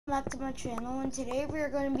Back to my channel, and today we are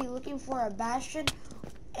going to be looking for a bastion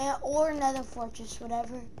or nether fortress,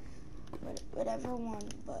 whatever one.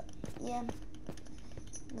 But yeah,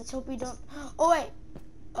 let's hope we don't. Oh wait,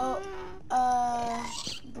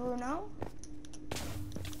 Bruno.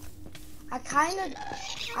 I kind of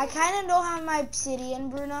don't have my obsidian,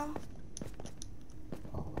 Bruno.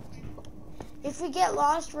 If we get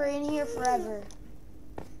lost, we're in here forever.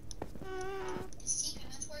 Is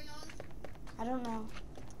inventory on? I don't know.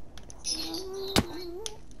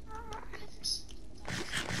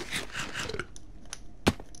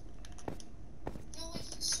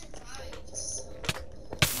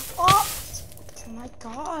 Oh my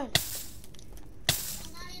God.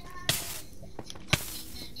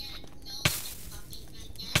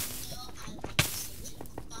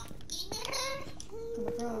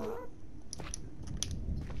 Bro.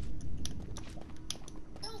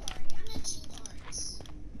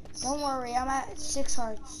 Don't worry, I'm at 6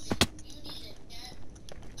 hearts.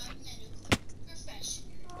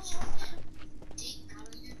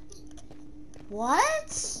 What?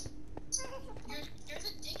 There's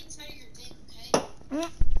a dig inside of your dig, okay? Mm.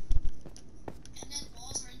 And then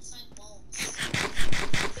walls are inside walls.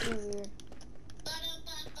 Weird.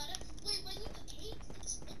 Wait, when you ate, when you ate,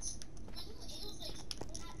 it was like,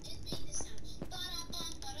 it made this sound.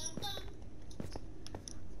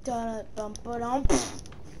 Da-da-dum-ba-dum.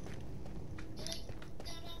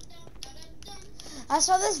 I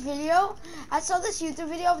saw this YouTube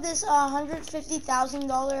video of this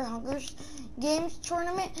 $150,000 Hunger Games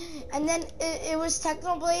tournament, and then it was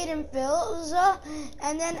Technoblade and Philza,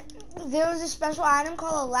 and then there was a special item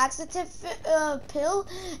called a laxative pill,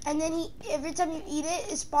 and then every time you eat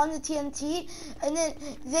it, it spawns a TNT, and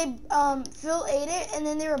then Phil ate it, and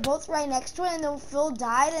then they were both right next to it, and then Phil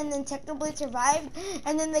died, and then Technoblade survived,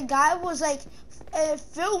 and then the guy was like,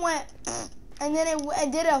 Phil went, and then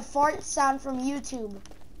it did a fart sound from YouTube.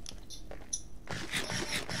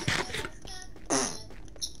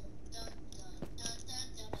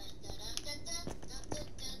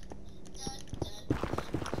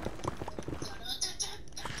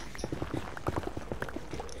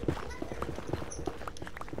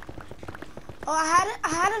 Oh, I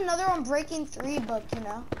had another on Breaking 3 book, you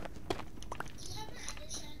know.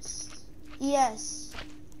 Yes.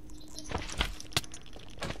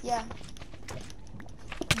 Yeah.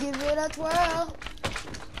 Give it a twirl.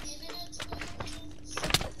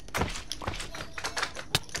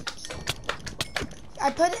 I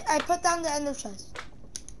put down the ender chest.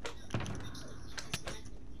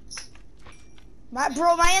 My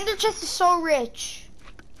ender chest is so rich.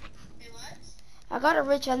 Wait, what? I got a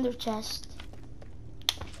rich ender chest.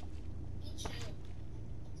 Me too.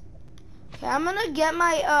 Okay, I'm gonna get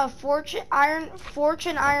my fortune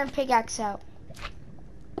iron pickaxe out.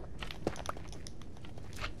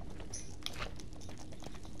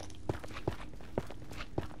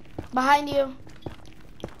 Behind you.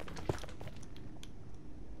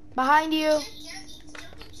 Behind you.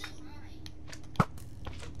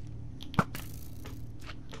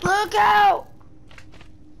 Look out!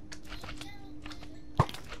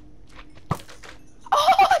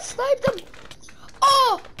 Oh, I sniped him!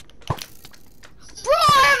 Oh! Bro,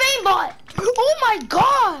 I have aimbot! Oh my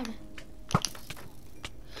God!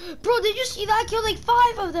 Bro, did you see that? I killed like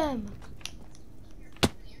 5 of them.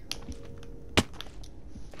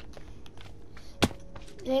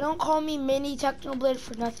 They don't call me Mini Technoblade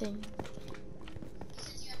for nothing.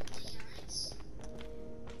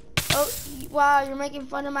 Oh, wow, you're making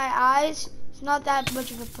fun of my eyes? It's not that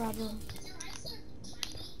much of a problem.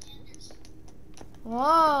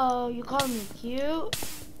 Whoa, you call me cute?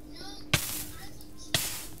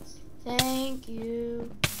 Thank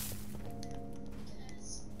you.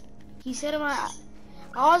 He said I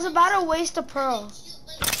was about to waste a pearl.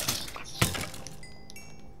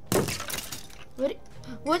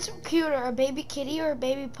 What's cuter, a baby kitty or a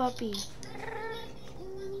baby puppy?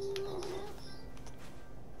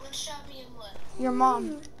 Your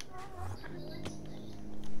mom.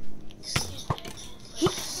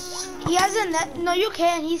 He has a net. No, you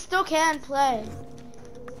can. He still can play.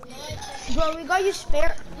 Bro, we got you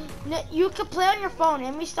spare. You can play on your phone,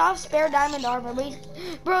 and we still have spare diamond armor.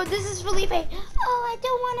 Bro, this is Felipe. Oh, I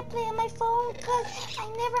don't want to play on my phone because I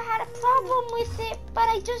never had a problem with it, but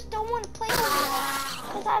I just don't want to play with it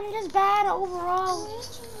because I'm just bad overall.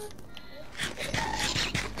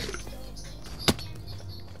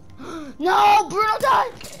 No, Bruno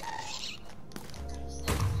died.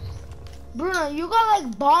 Bruno, you got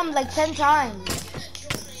like bombed like 10 times.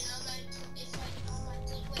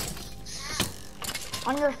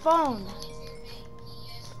 On your phone.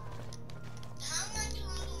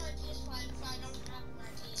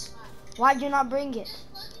 Why'd you not bring it?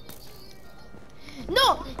 Just plug it into your.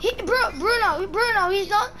 No, Bruno, he's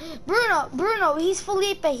not, Bruno, he's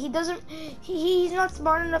Felipe. He doesn't, he's not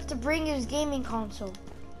smart enough to bring his gaming console.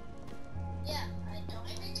 Yeah, I know.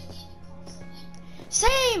 I bring the gaming console.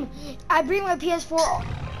 Same! I bring my PS4,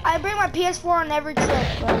 I bring my PS4 on every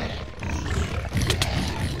trip, bro.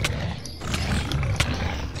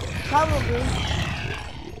 Probably. Wait,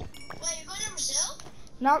 you're going to Brazil?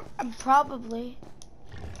 Not, probably.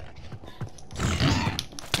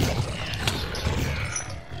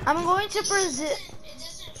 I'm going to Brazil. It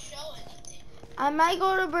doesn't show anything. I might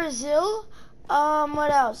go to Brazil.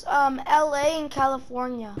 What else? LA and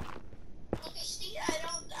California. Okay, see, I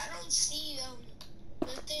don't see the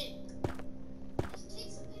thing. Just take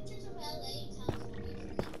some pictures of LA and California for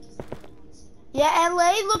me because I don't want to see that. Yeah,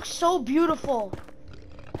 LA looks so beautiful.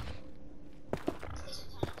 Take your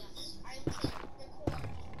time, guys. I can record.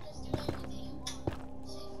 Just do everything you want.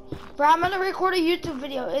 Save Bro, I'm gonna record a YouTube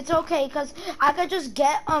video. It's okay, cause I could just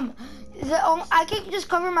get I could just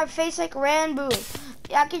cover my face like Rambo.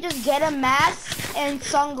 I could just get a mask and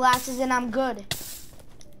sunglasses, and I'm good.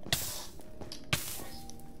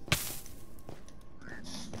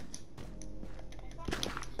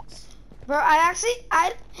 Bro, I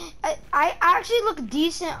actually look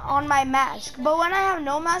decent on my mask, but when I have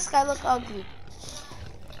no mask, I look ugly.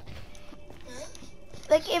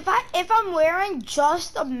 Like if I'm wearing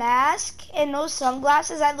just a mask and no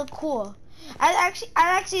sunglasses, I look cool. I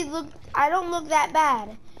don't look that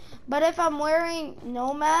bad. But if I'm wearing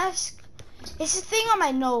no mask, it's the thing on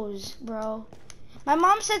my nose, bro. My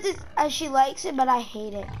mom says she likes it, but I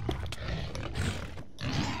hate it.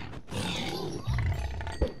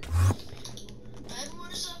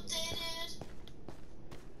 Everyone's updated.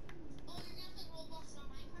 Oh, you're gonna play Roblox on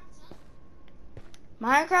Minecraft,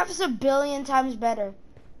 huh? Minecraft is a billion times better.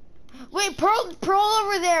 Wait, pearl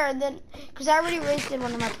over there, and then, cause I already wasted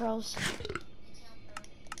one of my pearls. How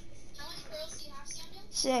many pearls do you have, Samuel?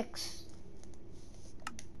 6.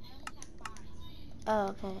 I only have 5. Oh,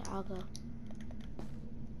 okay, I'll go.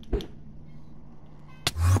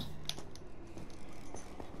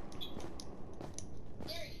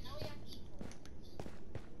 There, now we have equal.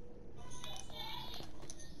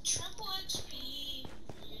 Triple XP.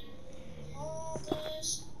 All this.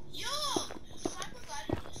 Yo! Sniper got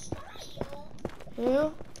in the sky, yo.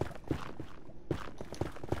 Who?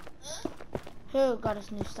 Huh? Who got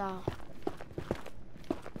us new style?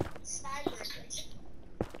 Sniper.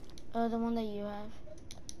 Oh, the one that you have.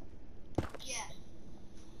 Yeah.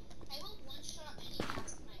 I will one shot any half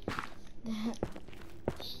sniper. And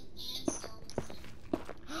sell it.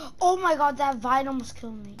 Oh my god, that vine almost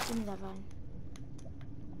killed me. Give me that vine.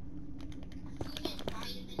 Even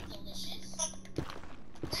Vitamin Delicious.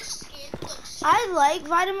 This skin looks I like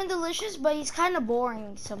Vitamin Delicious, but he's kind of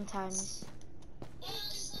boring sometimes.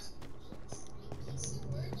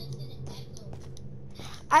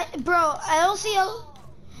 Bro,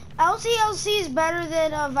 LCLC is better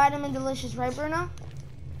than Vitamin Delicious, right, Bruno?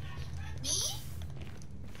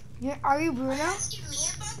 Me? Are you Bruno? Asking me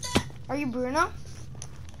about that? Are you Bruno?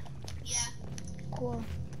 Yeah. Cool.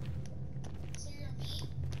 So you're me?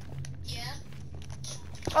 Yeah.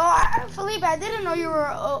 Oh, Felipe, I didn't know you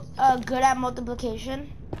were good at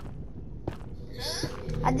multiplication. Huh?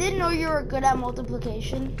 I didn't know you were good at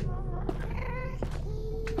multiplication.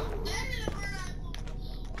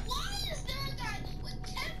 Why is there a guy with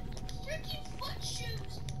 10 freaking foot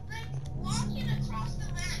shoes, like, walking across the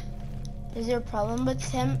map? Is there a problem with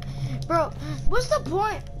him? Bro, what's the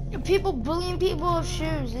point of people bullying people with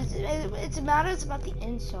shoes? It's a matter, it's about the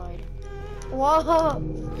inside. Whoa. Oh,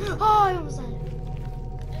 I almost died.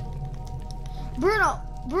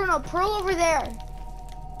 Bruno, pearl over there.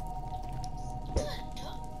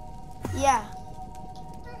 Yeah.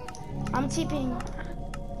 I'm TPing.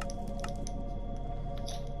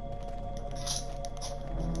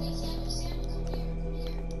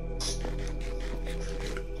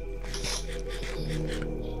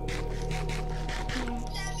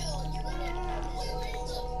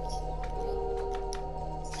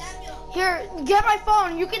 Here, get my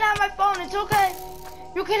phone. You can have my phone. It's okay.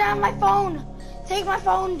 You can have my phone. Take my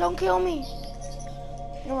phone. Don't kill me.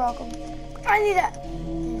 You're welcome. I need that.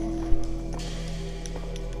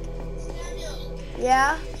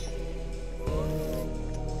 Yeah?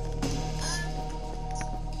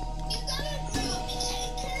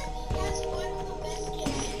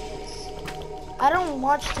 I don't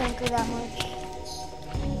watch Tanker that much.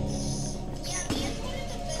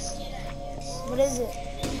 What is it?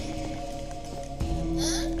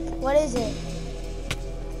 What is it?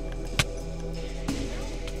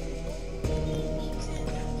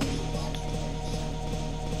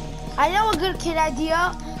 I know a good kid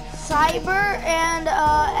idea. Cyber and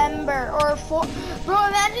Ember, or four. Bro,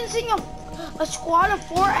 imagine seeing a squad of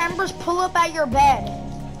 4 Embers pull up at your bed.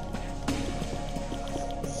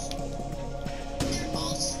 They're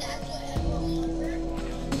all stacked with emerald armor.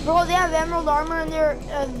 Bro, they have emerald armor and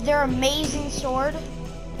their amazing sword. That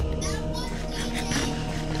one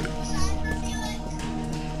Cyber be like,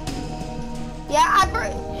 Yeah,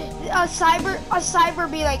 a cyber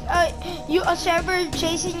be like, a cyber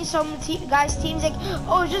chasing some guy's team's like,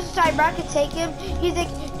 oh, it's just a cyber, I could take him. He's like,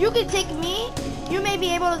 you can take me. You may be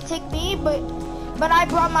able to take me, but I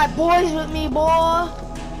brought my boys with me, boy.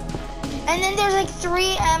 And then there's like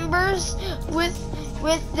 3 Embers with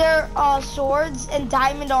their swords and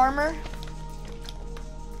diamond armor.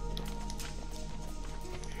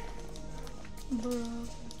 Bro.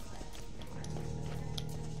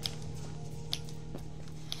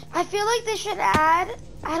 I feel like they should add,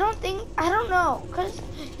 I don't know, because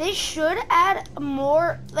they should add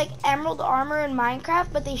more like emerald armor in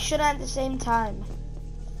Minecraft, but they shouldn't at the same time.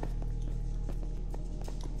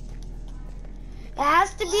 It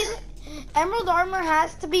has to be, emerald armor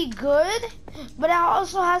has to be good, but it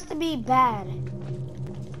also has to be bad.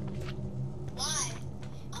 why?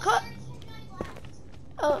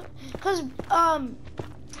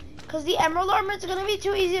 Cause the emerald armor is gonna be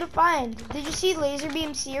too easy to find. Did you see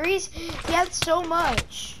Laserbeam series? He had so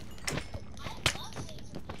much. I love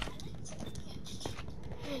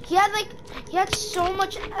laser. He had so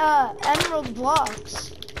much emerald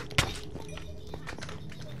blocks.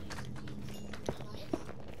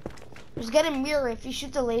 Just get a mirror. If you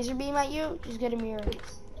shoot the laser beam at you, just get a mirror.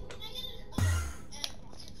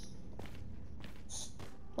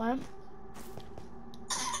 What?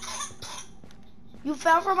 You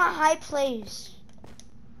fell from a high place.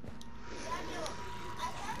 Samuel,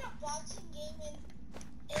 I found a boxing game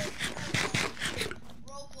in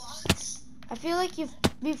Roblox. I feel like you've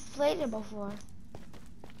played it before. No,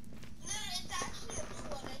 it's actually a new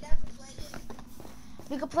one. I never played it.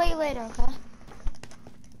 We could play it later, okay? No,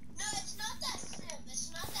 it's not that sim.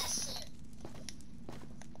 It's not that sim.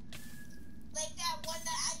 Like that one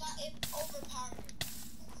that I got it overpowered.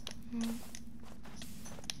 Hmm.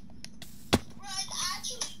 Bro, it's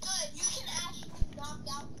actually good. You can actually knock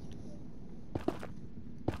out people.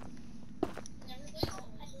 Never played it. I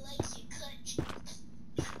like it.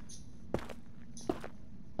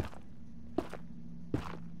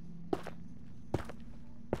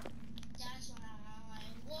 That's what I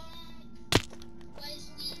want.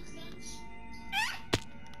 Wesley Crunch.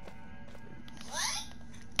 What?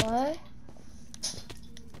 What? I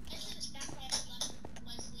should have stopped by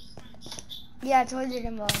Wesley Crunch. Yeah, I told you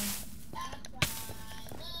to move. That's why I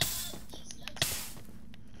love these nuts.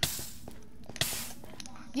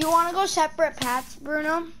 Do you want to go separate paths,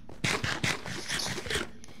 Bruno?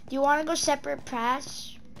 Do you want to go separate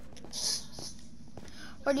paths,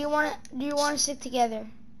 or do you want to stick together?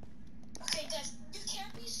 Okay, guys, you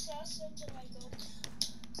can't be sus until I go.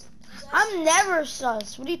 I'm never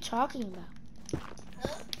sus. What are you talking about,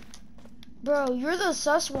 Huh? bro? You're the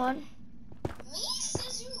sus one. Me?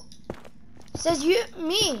 Says you. Says you,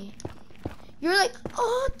 me. You're like,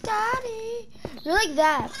 oh, daddy. You're like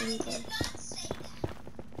that, I Felipe. did not say that.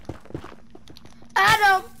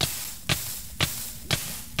 Adam.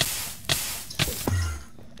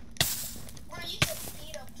 Bro, you just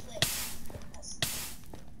need a play. Sam,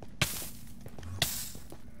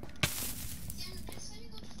 next time you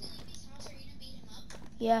go to Felipe's house, are you gonna beat him up?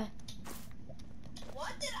 Yeah,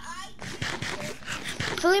 What did I do?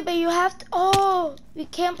 Felipe, you have to. Oh, we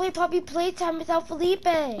can't play Puppy Playtime without Felipe.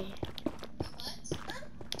 What?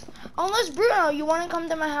 Unless Bruno, you want to come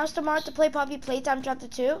to my house tomorrow to play Puppy Playtime Chapter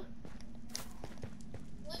 2?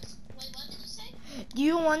 What? Wait, what did you say? Do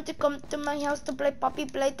you want to come to my house to play Puppy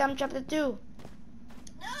Playtime Chapter 2? No,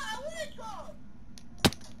 I wanna go.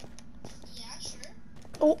 Yeah, sure.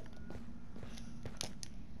 Oh.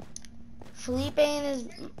 Felipe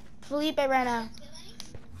right now.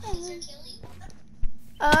 Is there killing?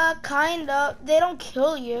 Kinda. They don't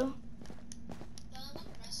kill you. I want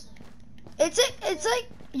to wrestle. It's like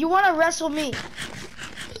you want to wrestle me.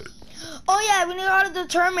 Oh yeah, we got to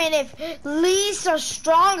determine if Lisa is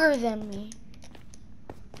stronger than me.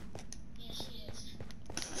 Yeah, she is.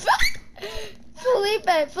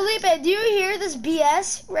 Felipe, do you hear this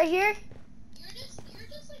BS right here? You're just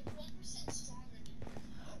like 1% stronger than me.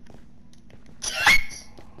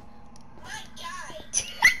 My guy.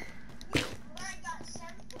 I got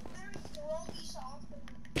 7 Lisa off the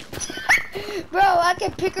Bro, I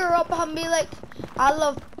can pick her up and be like, I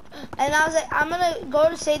love, and I was like, I'm gonna go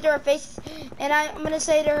to say to her face And I'm gonna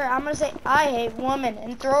say to her, I'm gonna say, I hate women,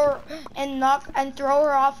 and throw her and throw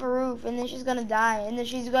her off a roof, and then she's gonna die, and then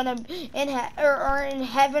she's gonna or in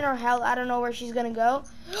heaven or hell, I don't know where she's gonna go.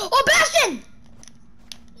 Oh, Bastion!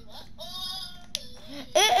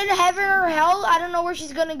 In heaven or hell, I don't know where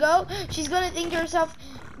she's gonna go. She's gonna think to herself,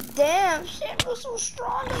 damn, Samuel's so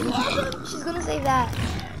strong, I love him. She's gonna say that.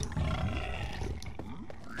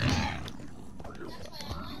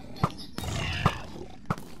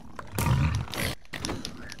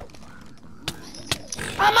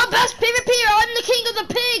 I'm a best PvPer. I'm the king of the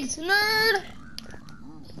pigs, nerd.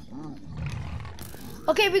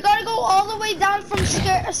 Okay, we gotta go all the way down from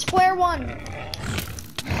square one.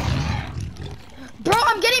 Bro,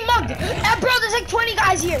 I'm getting mugged. Bro, there's like 20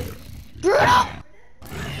 guys here. Bruno,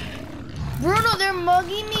 they're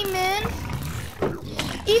mugging me, man.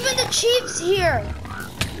 Even the Chief's here.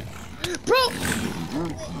 Bro.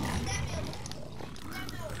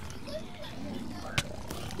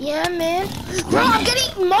 Yeah, man. Bro, I'm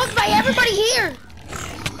getting mugged by everybody here.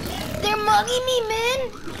 They're mugging me, man.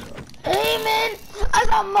 Hey, man. I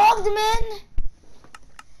got mugged, man.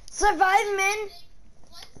 Survive, man.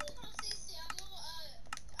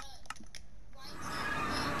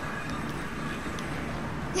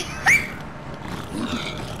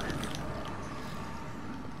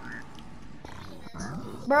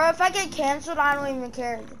 Bro, if I get canceled, I don't even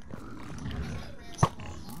care.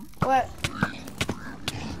 What?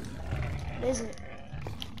 What is it?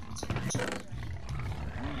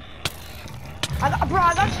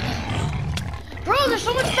 Bro, there's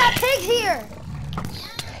so much fat pigs here.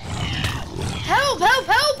 Help, help,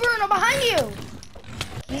 help, Bruno, behind you.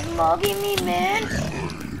 He's mugging me, man.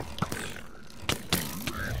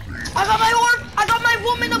 I got my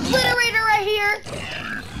woman obliterator right here.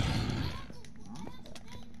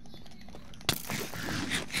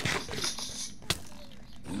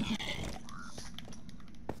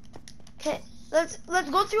 Okay, let's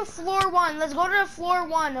go through floor one. Let's go to floor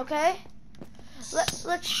one, okay?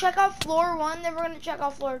 Let's check out floor one, then we're gonna check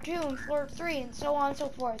out floor two and floor three, and so on and so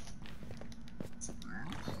forth.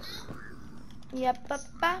 Yep,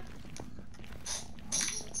 papa.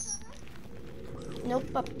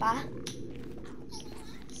 Nope, papa.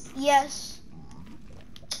 Yes.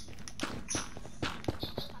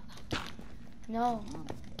 No.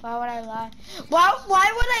 Why would I lie? Why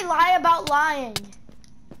would I lie about lying?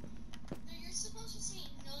 You're supposed to say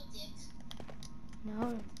no, Dick.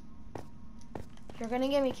 No. You're gonna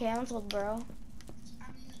get me canceled, bro.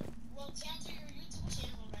 Well, cancel your YouTube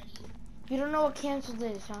channel already. You don't know what canceled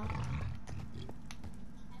is, huh? I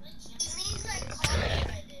like cancel. It means like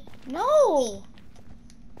copyrighted. No!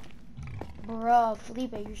 Bro,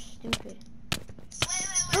 Felipe, you're stupid.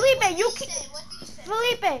 Felipe, you can't.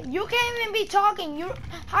 Felipe, you can't even be talking.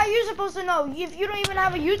 How are you supposed to know if you don't even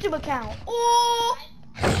have a YouTube account? Oh!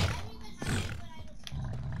 I don't even have it, but I don't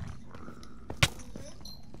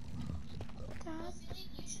know.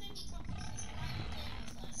 You shouldn't be talking because why are you playing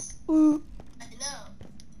with us? Ooh. I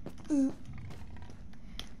know. Ooh.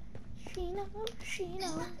 She knows, she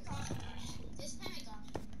knows. This time I got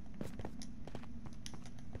you.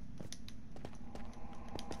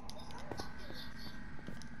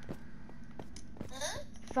 Huh?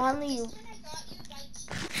 Finally, you. This time I got you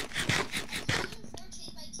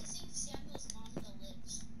by kissing Samuel's mom in the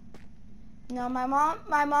lips. No, my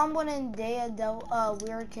mom wouldn't date a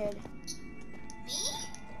weird kid. Me?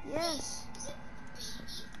 Yes. Is it baby?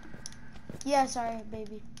 Yeah, sorry,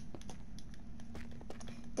 baby.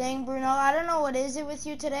 Dang, Bruno, I don't know what is it with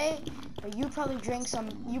you today, but you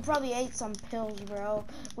probably ate some pills, bro.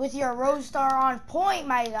 With your Rose Star on point,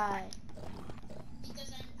 my guy.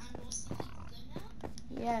 Because I'm roasting like good now?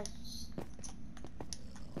 Yes.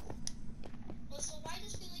 Well, so why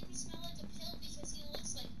does Felipe smell like a pill? Because he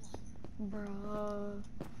looks like one.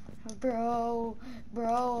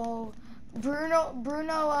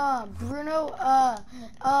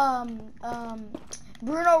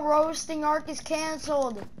 Bruno roasting arc is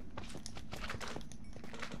canceled. Okay,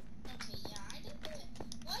 yeah, I did it.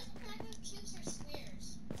 What if magnum cubes are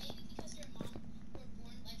squares? Maybe because your mom were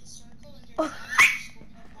born like a circle and your dad was an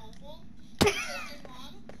oval. Because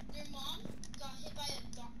your mom got hit by a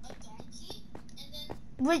donkey and then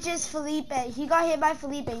Which is Felipe. He got hit by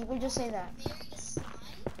Felipe. You can just say that. married a slime.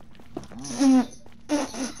 And then got a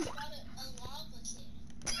lava kid.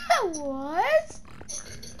 What? What?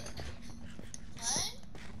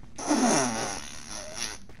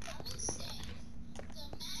 I was saying the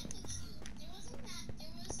magma cube. There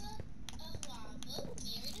was a lava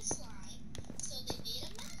married a slime, so they made a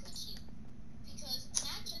magma cube because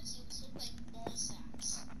magma cubes look like ball sacks.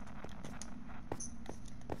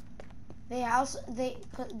 They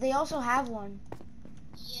they also have one.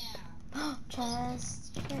 Yeah.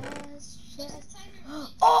 Chest. What's the timer?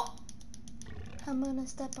 Oh! I'm gonna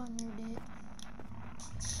step on your dick. No,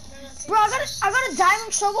 Bro, I got a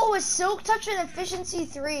diamond shovel with silk touch and efficiency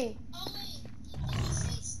 3. Oh wait, did he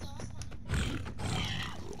say stop?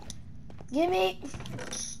 Give me. I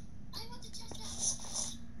want the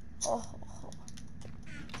chest Oh.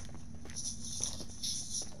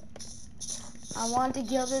 I want to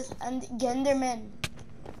kill this Genderman.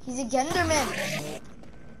 He's a Genderman.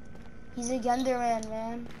 He's a Genderman,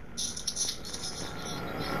 man.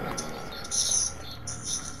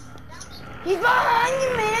 He's behind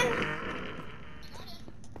you, man.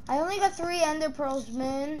 I only got 3 ender pearls,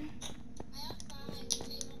 man. I have 5.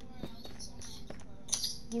 Okay, don't worry, I'll use all my ender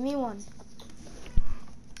pearls. Give me one.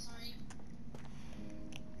 Sorry.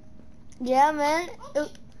 Yeah, man.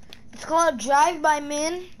 It's called drive-by,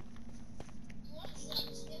 man. You want to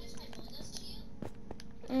finish my bonus to you?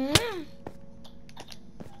 Mm.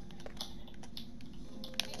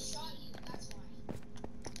 I shot you, that's why.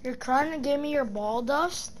 You're trying to give me your ball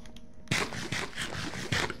dust? It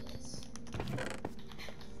is. I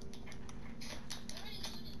already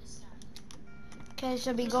looted this time. Okay,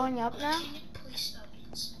 so be going up now? Please stop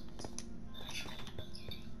it.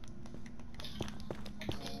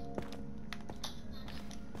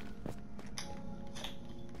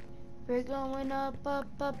 We're going up,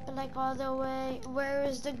 like all the way. Where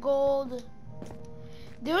is the gold?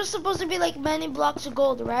 There was supposed to be like many blocks of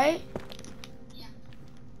gold, right? Yeah.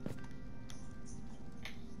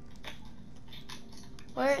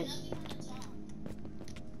 Where? Nothing on the top.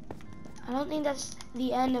 I don't think that's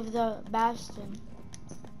the end of the bastion.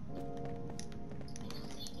 I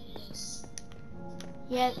don't think it is.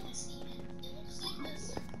 I Yeah, haven't seen it. It looks like a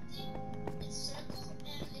circle thing. It's circle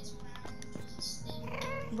and it's round with a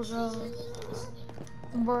stick. bro, Circle with a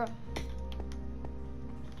stick. bro.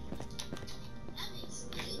 That makes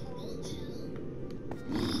 8 gold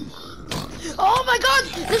now. Oh my God!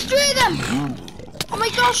 There's 3 of them! Oh my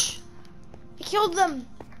gosh! I killed them.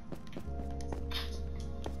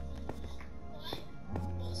 What?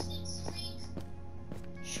 Roasting streak?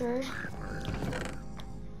 Sure.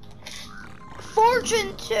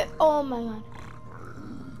 Fortune to. Oh my God.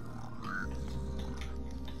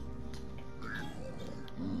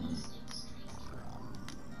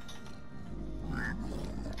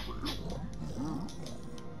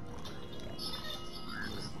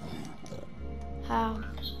 How?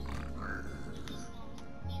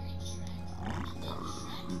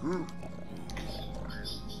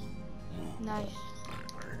 Nice.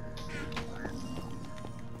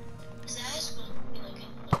 Is that supposed to be like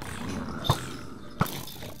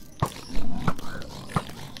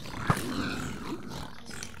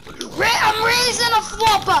I'm raising a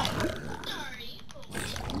flopper.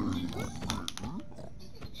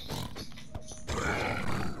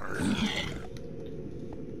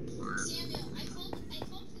 Samuel, I called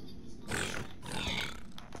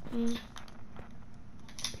Mm.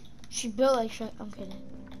 She built like shit. I'm kidding.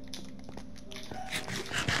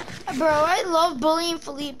 Bro, I love bullying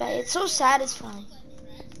Felipe. It's so satisfying.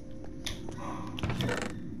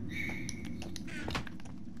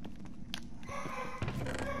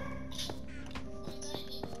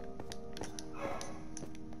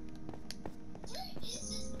 Where is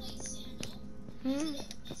this place, Samuel? Hmm?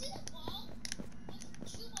 Is it a ball?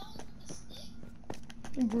 With 2 balls with a stick?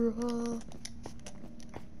 Bro.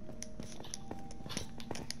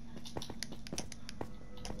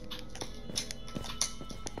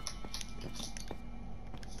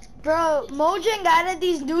 Bro, Mojang added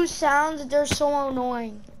these new sounds. They're so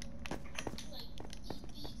annoying. Like,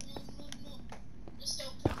 beep, beep, no, no, no. Just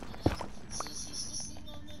don't see,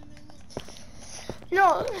 no,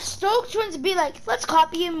 no, no. No, Stoke Twins be like, let's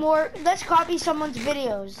copy someone's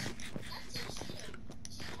videos. That's a cheater.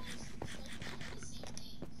 She always the same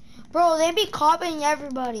thing. Bro, they be copying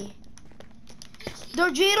everybody.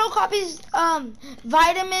 Dojito copies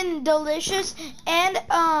Vitamin Delicious and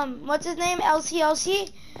what's his name?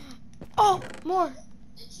 LCLC. Oh, more.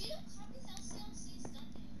 The cheetah copies LCLC's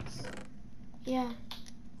thumbnails. Yeah.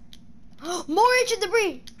 More ancient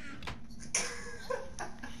debris.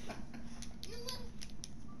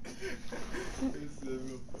 Hey,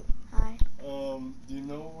 Samuel. Hi. Do you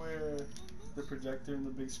know where the projector and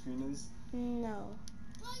the big screen is? No,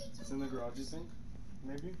 It's in the garage, you think?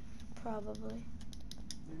 Maybe? probably.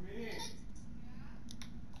 Mimi! Can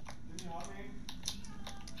you help me?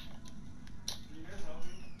 Can you guys help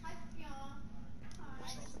me? Why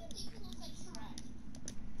does the thing look like Shrek?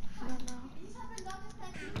 I don't know.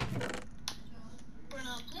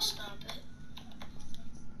 Bruno, please stop it.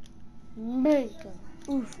 Bacon.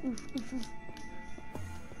 Oof, oof, oof, oof.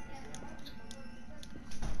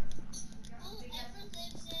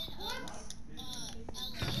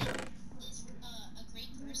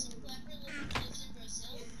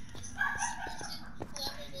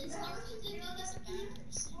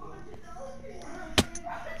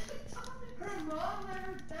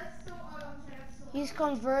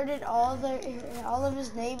 converted all of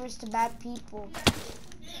his neighbors to bad people.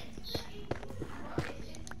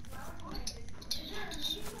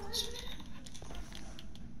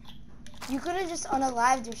 You could have just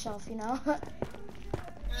unalived yourself, you know?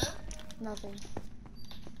 Nothing.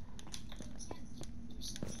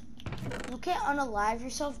 You can't unalive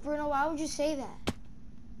yourself, Bruno. Why would you say that?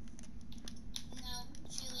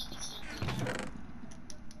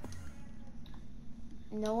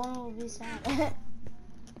 No one will be sad.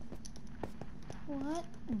 What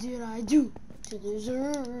did I do to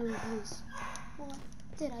deserve this? What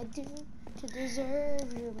did I do to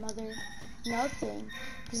deserve your mother? Nothing,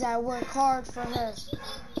 because I work hard for her.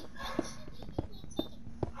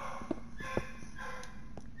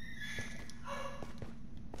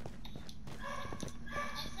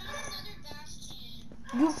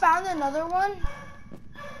 You found another one?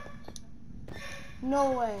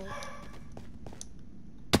 No way.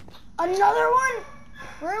 Another one?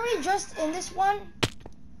 Weren't we just in this one?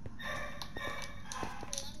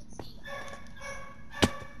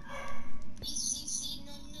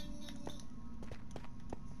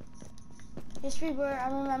 Yes, we were. I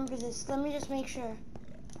remember this. Let me just make sure.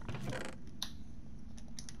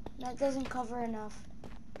 That doesn't cover enough.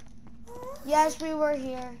 Yes, we were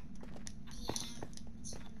here.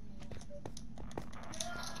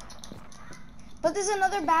 But there's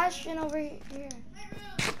another bastion over here.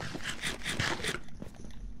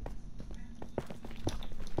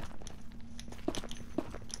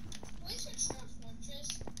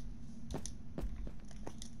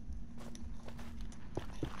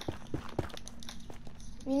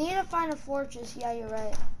 We need to find a fortress. Yeah, you're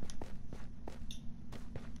right.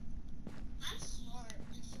 I'm smart.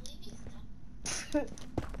 And Felipe's dumb.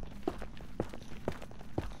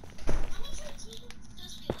 How much routine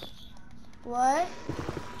does Felipe have? What?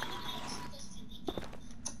 How much routine does Felipe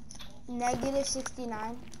have? Negative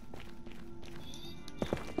 69.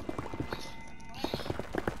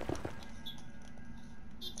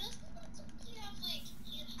 He doesn't have like,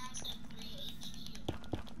 he has like 3 HP.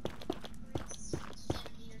 3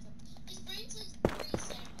 centimeters. His brain's like 3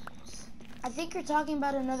 centimeters. I think you're talking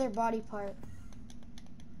about another body part.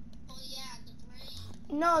 Oh yeah, the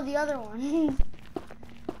brain. No, the other one.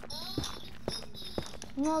 Oh, the kidney.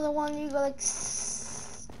 No, the one you go like.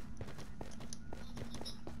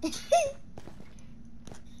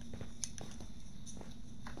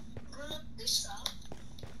 Run up this up.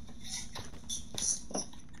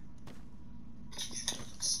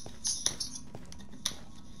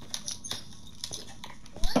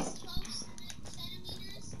 What's 12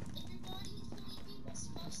 centimeters in your body, Felipe? What's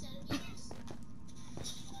 12 centimeters?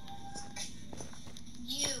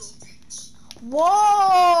 You. Whoa!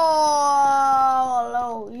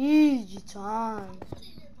 Luigi time. Put in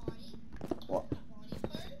your body. What? Body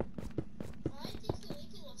part. Why do you think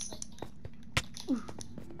Felipe looks like that?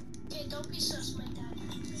 Okay, don't be sus, my dad.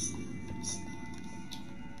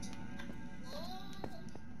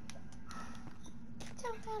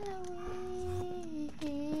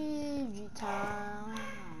 Luigi time.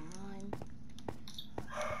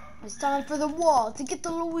 It's time for the wall to get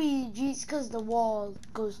the Luigi's, because the wall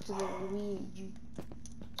goes to the Luigi.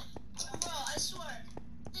 Bro, I swear.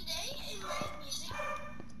 Today in writing music,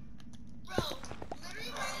 bro,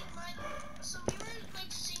 literally writing my, so we were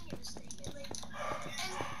like singing this thing, and like,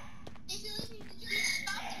 and they feel like we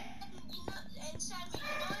stopped, and you know, and Sammy, you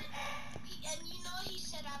know what, and you know what he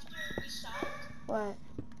said after we stopped? What?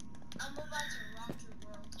 I'm about to rock your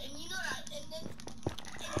world, and you know that, and then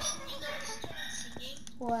you know he started singing.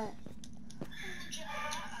 What?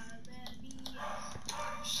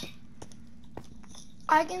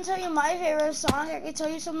 I can tell you my favorite song. I can tell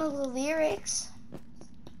you some of the lyrics.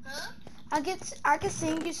 Huh? I can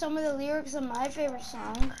sing you some of the lyrics of my favorite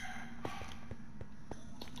song.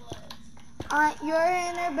 What? You're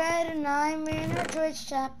in her bed and I'm in her Twitch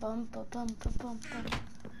chat. Bum, bum, bum, bum, bum, bum.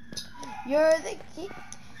 You're the key.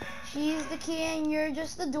 She's the key and you're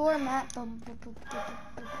just the doormat. Bum, bum, bum, bum, bum,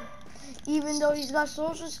 bum. Even though he's got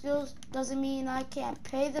social skills, doesn't mean I can't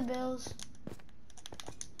pay the bills.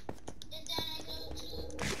 And then I go to,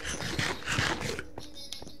 and then I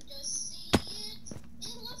can just see it.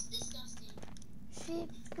 It looks disgusting. She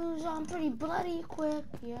moves on pretty bloody quick,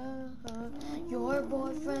 yeah. Your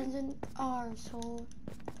boyfriend's an arsehole.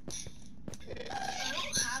 I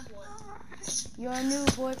don't have one. Your new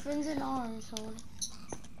boyfriend's an arsehole.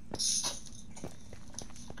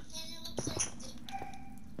 And it looks like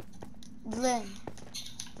Glenn.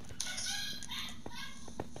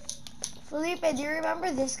 Felipe, do you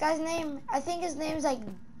remember this guy's name? I think his name's like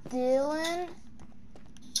Dylan.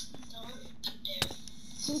 don't you dare.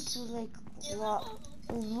 He's like, Dylan, what? oh,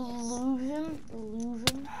 Illusion.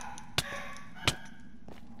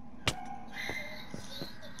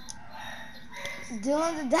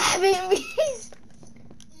 Dylan the Dabbing Beast.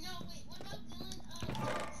 No, wait, what about Dylan?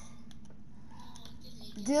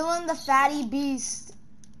 Dylan the Fatty Beast.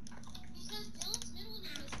 Because Dylan's middle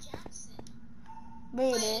name is Jackson.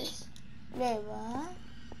 Wait, it is? Wait, what?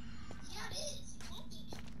 Yeah, it is. He told me.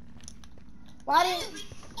 Why didn't... We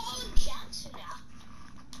call him Jackson now.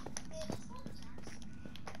 Yeah, let's call him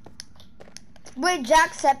Jackson. Wait,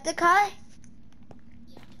 Jacksepticeye?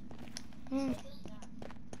 Hmm.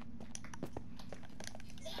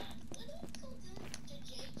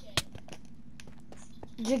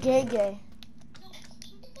 JGG. No,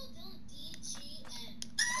 people call Dylan DGN.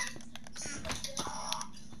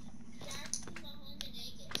 Jackson Mahomes and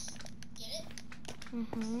Agus. Get it?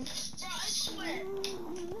 Mm-hmm. Bro, I swear. And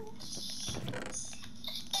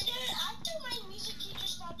then after my music teacher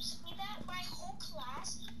stopped singing that, my whole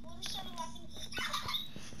class would have started laughing.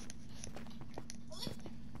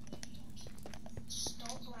 Just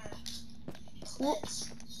don't laugh.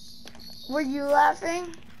 Were you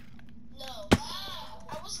laughing? No.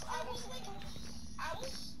 I was like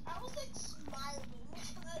smiling.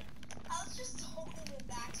 I was just holding it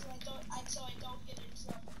back so I don't get in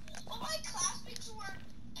trouble. But my classmates were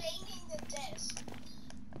banging the desk.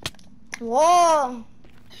 Whoa.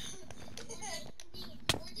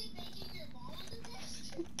 Were they banging your mom on the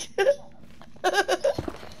desk? You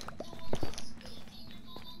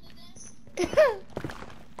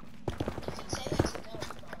can say that's a no,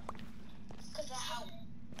 bro. Because of how.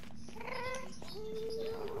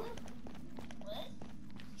 What?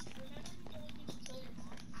 Remember you told me to kill your mom?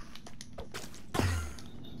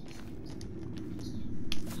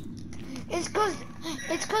 It's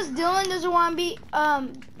cause Dylan doesn't want to be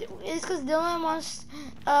it's cause Dylan wants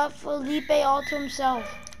Felipe all to himself.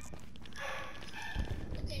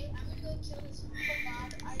 Okay, I'm gonna go kill this. Oh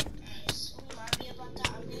God, I just remind me about that.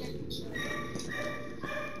 I'm gonna kill him.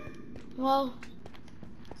 Well,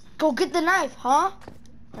 go get the knife, huh?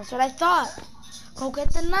 That's what I thought. Go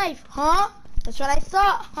get the knife, huh? That's what I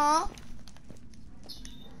thought, huh?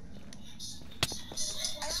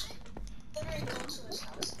 I'm gonna go to his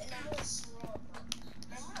house and I'm gonna throw him.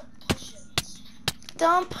 I'm gonna push him.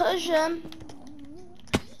 Don't push him.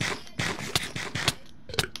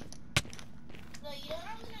 No, you know what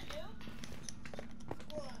I'm gonna do?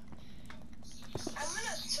 What? I'm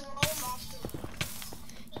gonna throw him off the roof.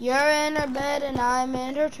 You're in her bed and I'm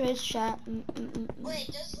in her Twitch chat. Wait,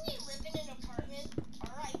 doesn't he live in an apartment?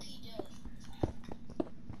 R.I.P. Dylan.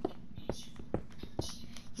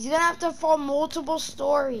 He's gonna have to fall multiple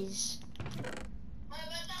stories.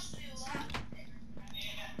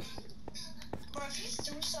 Or if he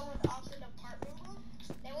threw someone off an apartment roof,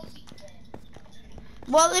 they would be dead.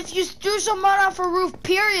 Well, if you threw someone off a roof,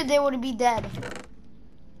 period, they would be dead.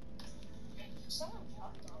 Someone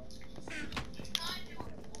dropped off.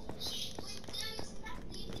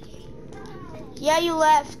 Yeah, you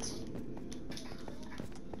left.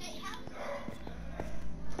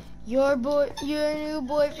 Your new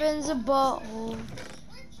boyfriend's a butthole.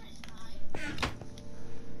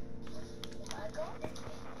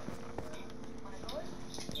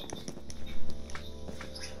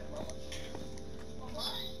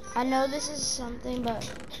 I know this is something, but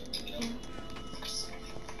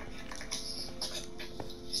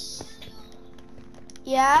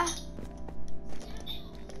yeah,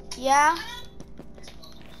 yeah,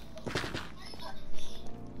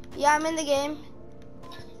 yeah. I'm in the game.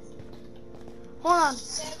 Hold on.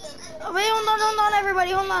 Wait, hold on,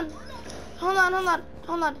 everybody. Hold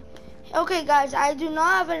on. Okay, guys, I do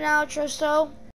not have an outro, so